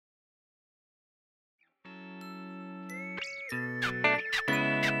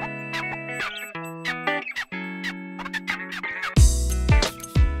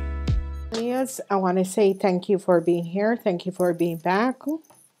Leahs, I want to say thank you for being here. Thank you for being back.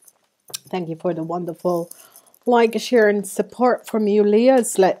 Thank you for the wonderful like, share, and support from you,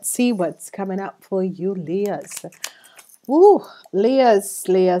 Leahs. Let's see what's coming up for you, Leahs. Woo,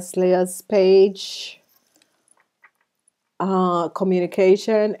 Leahs page.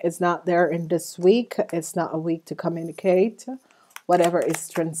 Communication is not there in this week. It's not a week to communicate. Whatever is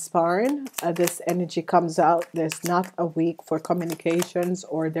transpiring, this energy comes out. There's not a week for communications,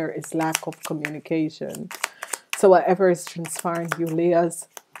 or there is lack of communication. So whatever is transpiring, you Leahs,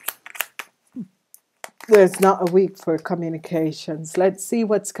 there's not a week for communications. Let's see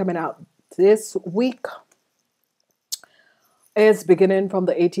what's coming out this week. It's beginning from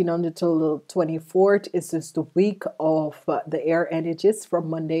the 1800 till the 24th. It's just the week of the air energies from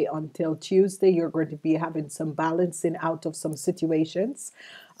Monday until Tuesday. You're going to be having some balancing out of some situations.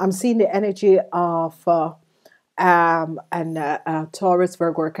 I'm seeing the energy of Taurus,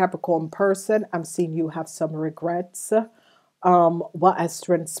 Virgo, or Capricorn person. I'm seeing you have some regrets. What has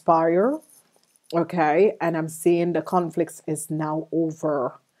transpired? Okay, and I'm seeing the conflicts is now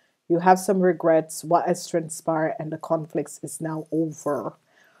over. You have some regrets, what has transpired, and the conflicts is now over.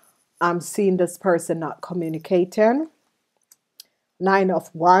 I'm seeing this person not communicating. 9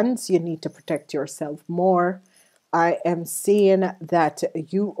 of Wands, you need to protect yourself more. I am seeing that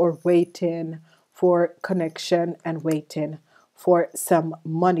you are waiting for connection and waiting for some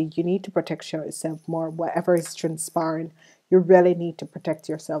money. You need to protect yourself more. Whatever is transpiring, you really need to protect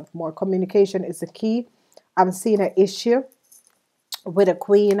yourself more. Communication is the key. I'm seeing an issue with a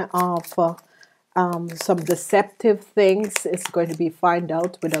queen of some deceptive things. It's going to be found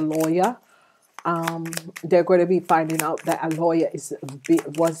out with a lawyer. They're going to be finding out that a lawyer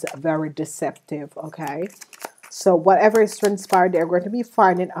was very deceptive. Okay, so whatever is transpired, they're going to be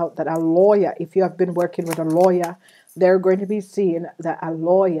finding out that a lawyer, if you have been working with a lawyer, they're going to be seeing that a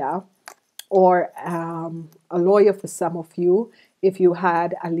lawyer, or a lawyer for some of you, if you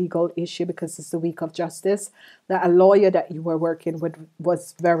had a legal issue, because it's the week of justice, that a lawyer that you were working with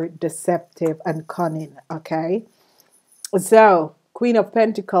was very deceptive and cunning. Okay, so Queen of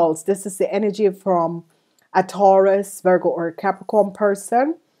Pentacles, this is the energy from a Taurus, Virgo, or a Capricorn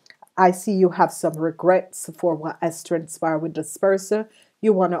person. I see you have some regrets for what has transpired with this person.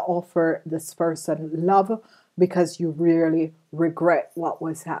 You want to offer this person love because you really regret what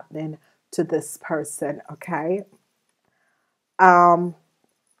was happening to this person. Okay,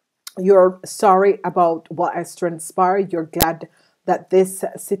 you're sorry about what has transpired. You're glad that this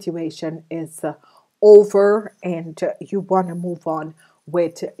situation is over, and you want to move on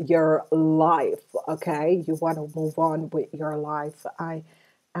with your life. Okay, you want to move on with your life. I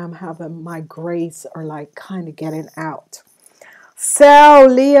am having my grace are like kind of getting out. So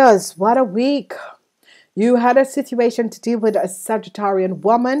Leahs, what a week. You had a situation to deal with a Sagittarian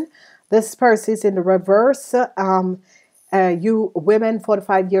woman. This person is in the reverse. You women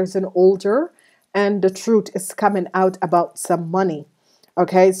 45 years and older, and the truth is coming out about some money.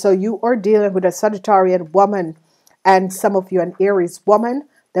 Okay, so you are dealing with a Sagittarian woman, and some of you an Aries woman.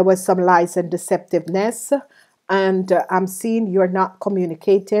 There was some lies and deceptiveness, and I'm seeing you're not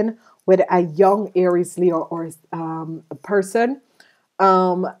communicating with a young Aries, Leo, or a person.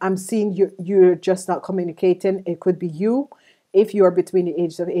 I'm seeing you're just not communicating. It could be you. If you are between the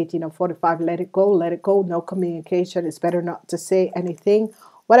ages of 18 and 45, let it go, let it go. No communication. It's better not to say anything.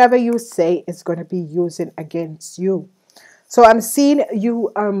 Whatever you say is going to be using against you. So I'm seeing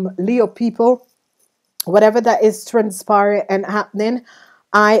you, Leo people, whatever that is transpiring and happening,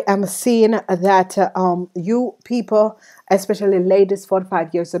 I am seeing that you people, especially ladies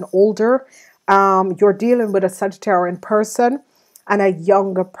 45 years and older, you're dealing with a Sagittarian person and a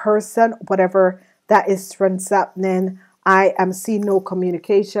younger person, whatever that is happening. I am seeing no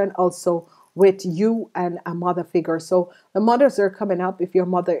communication also with you and a mother figure. So the mothers are coming up. If your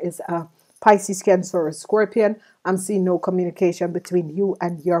mother is a Pisces, Cancer, or Scorpion, I'm seeing no communication between you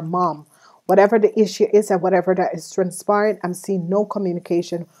and your mom. Whatever the issue is and whatever that is transpiring, I'm seeing no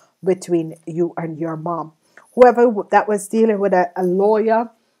communication between you and your mom. Whoever that was dealing with a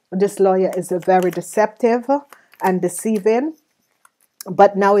lawyer, this lawyer is very deceptive and deceiving.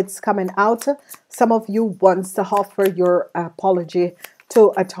 But now it's coming out. Some of you wants to offer your apology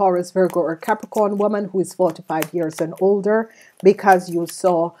to a Taurus, Virgo, or Capricorn woman who is 45 years and older, because you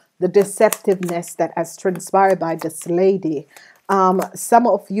saw the deceptiveness that has transpired by this lady. Some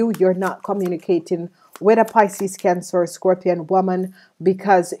of you, you're not communicating with a Pisces, Cancer, or Scorpion woman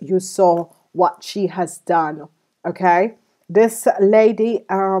because you saw what she has done. Okay, this lady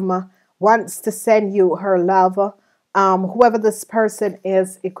wants to send you her love. Whoever this person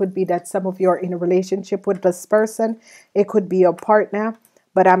is, it could be that some of you are in a relationship with this person. It could be your partner,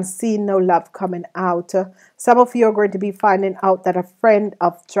 but I'm seeing no love coming out. Some of you are going to be finding out that a friend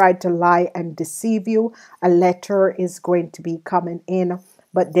have tried to lie and deceive you. A letter is going to be coming in,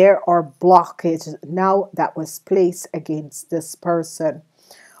 but there are blockages now that was placed against this person.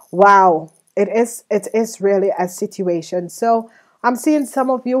 Wow, it is really a situation. So I'm seeing some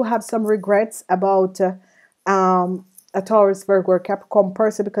of you have some regrets about a Taurus, Virgo, or Capricorn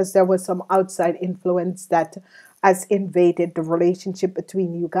person because there was some outside influence that has invaded the relationship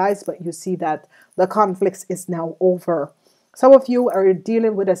between you guys, but you see that the conflict is now over. Some of you are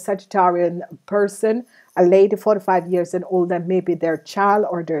dealing with a Sagittarian person, a lady 45 years and older, maybe their child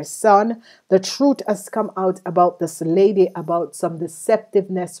or their son. The truth has come out about this lady, about some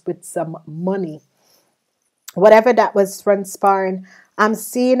deceptiveness with some money. Whatever that was transpiring, I'm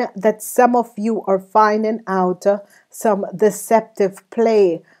seeing that some of you are finding out some deceptive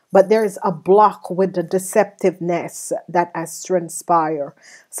play, but there's a block with the deceptiveness that has transpired.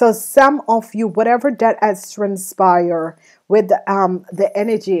 So some of you, whatever that has transpired with the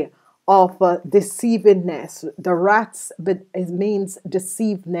energy of deceivingness, the rats, but it means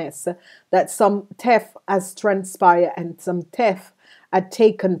deceiveness, that some theft has transpired and some theft had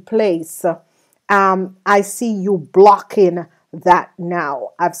taken place. I see you blocking that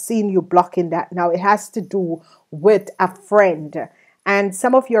now. I've seen you blocking that now. It has to do with a friend. And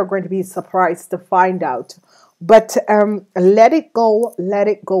some of you are going to be surprised to find out. But let it go, let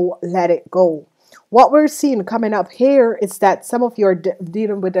it go, let it go. What we're seeing coming up here is that some of you are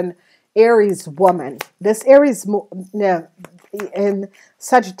dealing with an Aries woman. This Aries in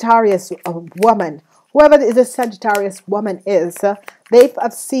Sagittarius woman. Whoever the Sagittarius woman is, they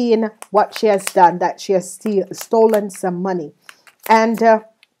have seen what she has done, that she has stolen some money. And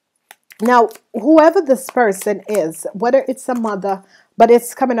now, whoever this person is, whether it's a mother, but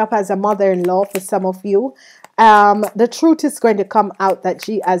it's coming up as a mother-in-law for some of you, the truth is going to come out that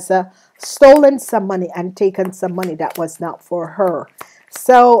she has stolen some money and taken some money that was not for her.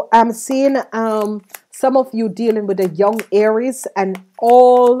 So I'm seeing some of you dealing with a young Aries, and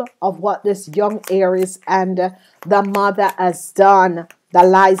all of what this young Aries and the mother has done, the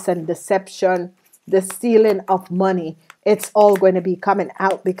lies and deception, the stealing of money, it's all going to be coming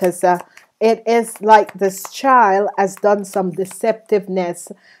out because it is like this child has done some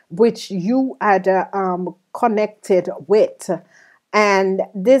deceptiveness which you had connected with. And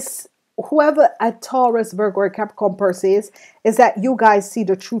this, whoever a Taurus, Virgo, or Capricorn person is that you guys see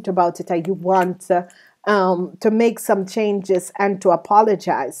the truth about it and you want to make some changes and to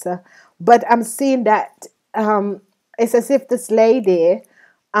apologize. But I'm seeing that it's as if this lady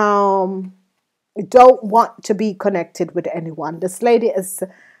don't want to be connected with anyone. This lady is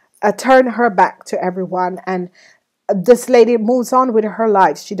turn her back to everyone, and this lady moves on with her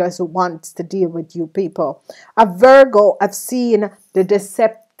life. She doesn't want to deal with you people. A Virgo, I've seen the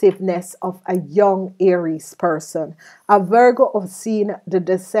deceptiveness of a young Aries person. A Virgo, I've seen the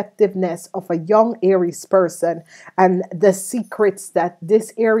deceptiveness of a young Aries person and the secrets that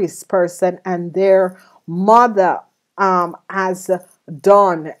this Aries person and their mother has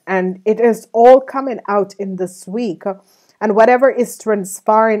done. And it is all coming out in this week. And whatever is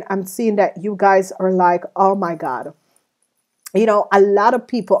transpiring, I'm seeing that you guys are like, oh my God. You know, a lot of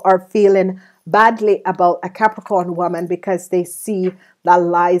people are feeling badly about a Capricorn woman because they see the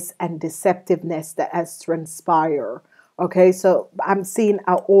lies and deceptiveness that has transpired. Okay, so I'm seeing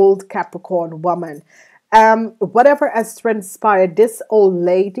an old Capricorn woman. Whatever has transpired, this old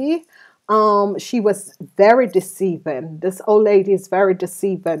lady, she was very deceiving. This old lady is very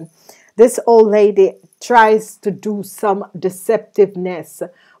deceiving. This old lady tries to do some deceptiveness,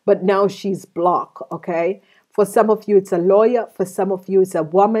 but now she's blocked, okay? For some of you, it's a lawyer. For some of you, it's a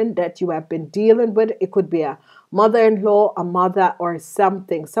woman that you have been dealing with. It could be a mother-in-law, a mother, or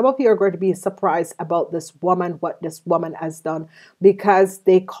something. Some of you are going to be surprised about this woman, what this woman has done, because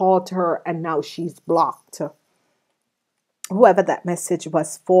they caught her and now she's blocked. Whoever that message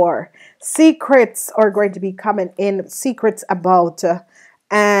was for. Secrets are going to be coming in. Secrets about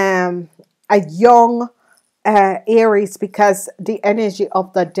a young Aries, because the energy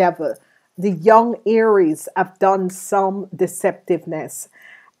of the devil. The young Aries have done some deceptiveness.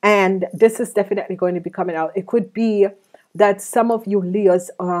 And this is definitely going to be coming out. It could be that some of you Leos,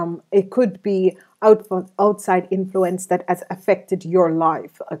 it could be outside influence that has affected your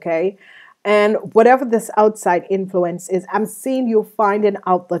life, okay? And whatever this outside influence is, I'm seeing you finding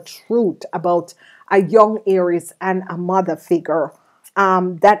out the truth about a young Aries and a mother figure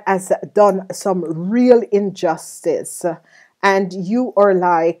that has done some real injustice. And you are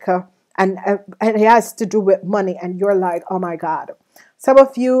like, and it has to do with money, and you're like, oh my God. Some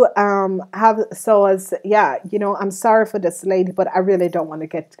of you have souls. Yeah, you know, I'm sorry for this lady, but I really don't want to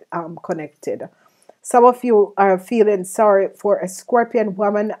get connected. Some of you are feeling sorry for a Scorpion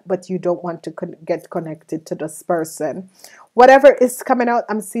woman, but you don't want to get connected to this person. Whatever is coming out,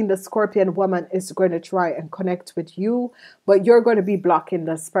 I'm seeing the Scorpion woman is going to try and connect with you, but you're going to be blocking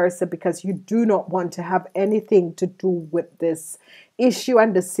this person because you do not want to have anything to do with this issue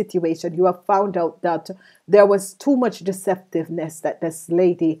and the situation. You have found out that there was too much deceptiveness that this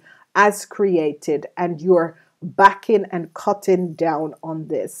lady has created, and you're backing and cutting down on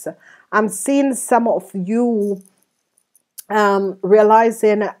this. I'm seeing some of you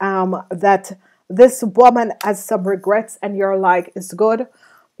realizing that this woman has some regrets, and you're like, it's good,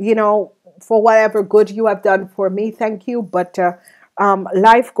 you know, for whatever good you have done for me, thank you, but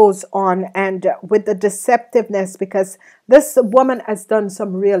life goes on. And with the deceptiveness, because this woman has done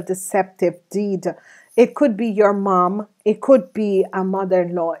some real deceptive deed. It could be your mom, it could be a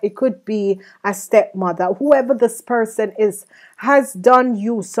mother-in-law, it could be a stepmother. Whoever this person is has done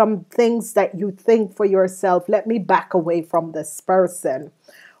you some things that you think for yourself, let me back away from this person.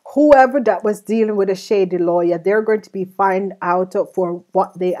 Whoever that was dealing with a shady lawyer, they're going to be found out for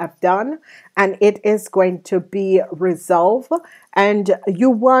what they have done, and it is going to be resolved. And you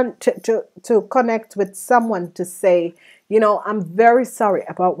want to connect with someone to say, you know, I'm very sorry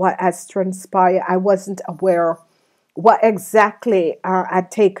about what has transpired. I wasn't aware what exactly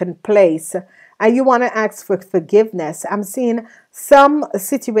had taken place. And you want to ask for forgiveness. I'm seeing some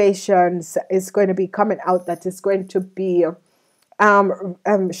situations is going to be coming out that is going to be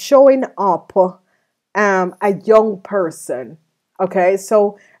showing up a young person. Okay,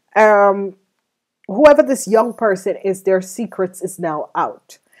 so whoever this young person is, their secrets is now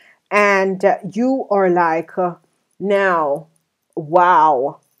out. And you are like, now,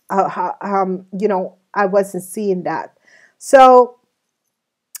 wow, you know, I wasn't seeing that. So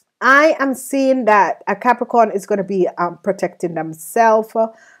I am seeing that a Capricorn is going to be protecting themselves.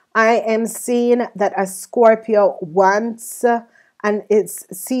 I am seeing that a Scorpio wants and it's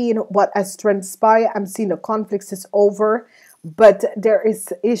seeing what has transpired. I'm seeing the conflicts is over, but there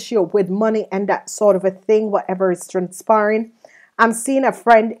is issue with money and that sort of a thing, whatever is transpiring. I'm seeing a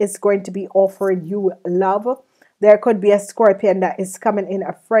friend is going to be offering you love. There could be a Scorpion that is coming in,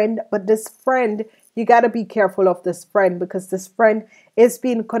 a friend, but this friend, you got to be careful of this friend because this friend is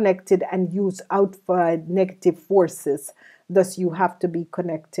being connected and used out for negative forces. Thus, you have to be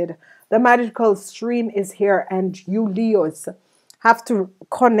connected. The magical stream is here, and you Leos have to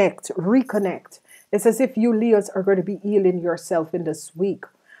connect, reconnect. It's as if you Leos are going to be healing yourself in this week.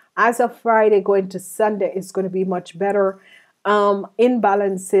 As of Friday going to Sunday is going to be much better.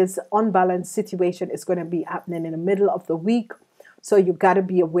 Imbalances, unbalanced situation is going to be happening in the middle of the week. So you got to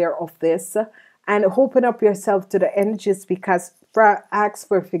be aware of this and open up yourself to the energies, because ask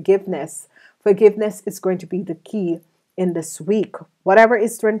for forgiveness. Forgiveness is going to be the key in this week. Whatever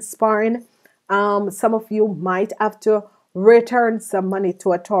is transpiring, some of you might have to return some money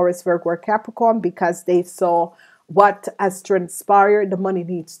to a Taurus, Virgo, or Capricorn because they saw what has transpired. The money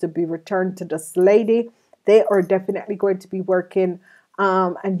needs to be returned to this lady. They are definitely going to be working,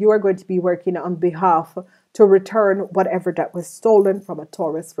 and you are going to be working on behalf to return whatever that was stolen from a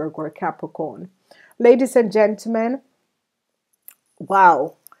Taurus, Virgo, or Capricorn. Ladies and gentlemen,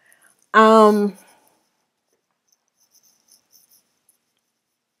 wow.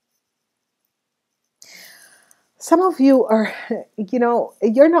 Some of you are, you know,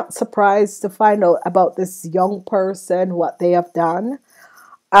 you're not surprised to find out about this young person, what they have done.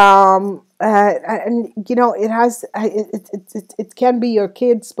 And you know, it has, it can be your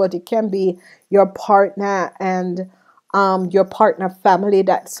kids, but it can be your partner and your partner family,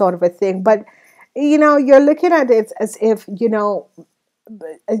 that sort of a thing. But, you know, you're looking at it as if, you know,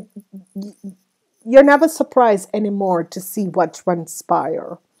 you're never surprised anymore to see what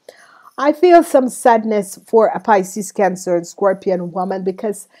transpire. I feel some sadness for a Pisces, Cancer, and Scorpion woman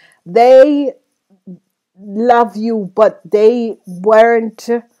because they love you, but they weren't.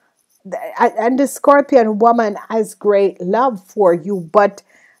 And the Scorpion woman has great love for you, but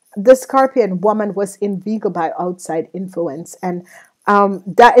the Scorpion woman was inveigled by outside influence, and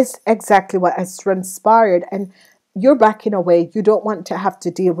that is exactly what has transpired. And you're backing away. You don't want to have to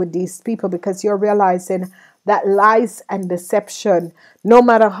deal with these people because you're realizing that lies and deception, no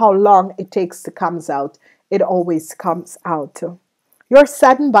matter how long it takes to comes out, it always comes out. You're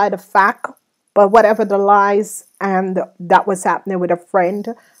saddened by the fact, but whatever the lies, and that was happening with a friend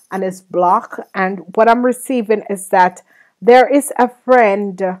and is blocked. And what I'm receiving is that there is a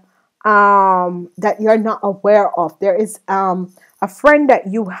friend that you're not aware of. There is a friend that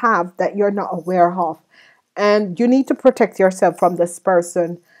you have that you're not aware of. and you need to protect yourself from this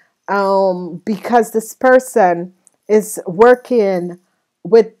person, because this person is working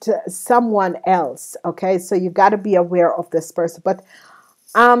with someone else. Okay, so you got to be aware of this person, but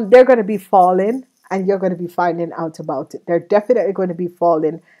they're going to be falling and you're going to be finding out about it. They're definitely going to be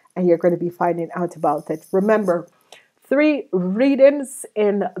falling and you're going to be finding out about it. Remember, 3 readings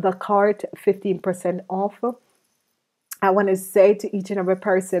in the cart, 15% off. I want to say to each and every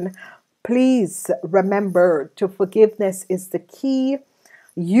person, please remember to forgiveness is the key.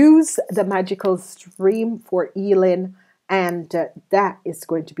 Use the magical stream for healing, and that is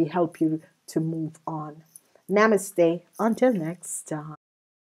going to be help you to move on. Namaste. Until next time.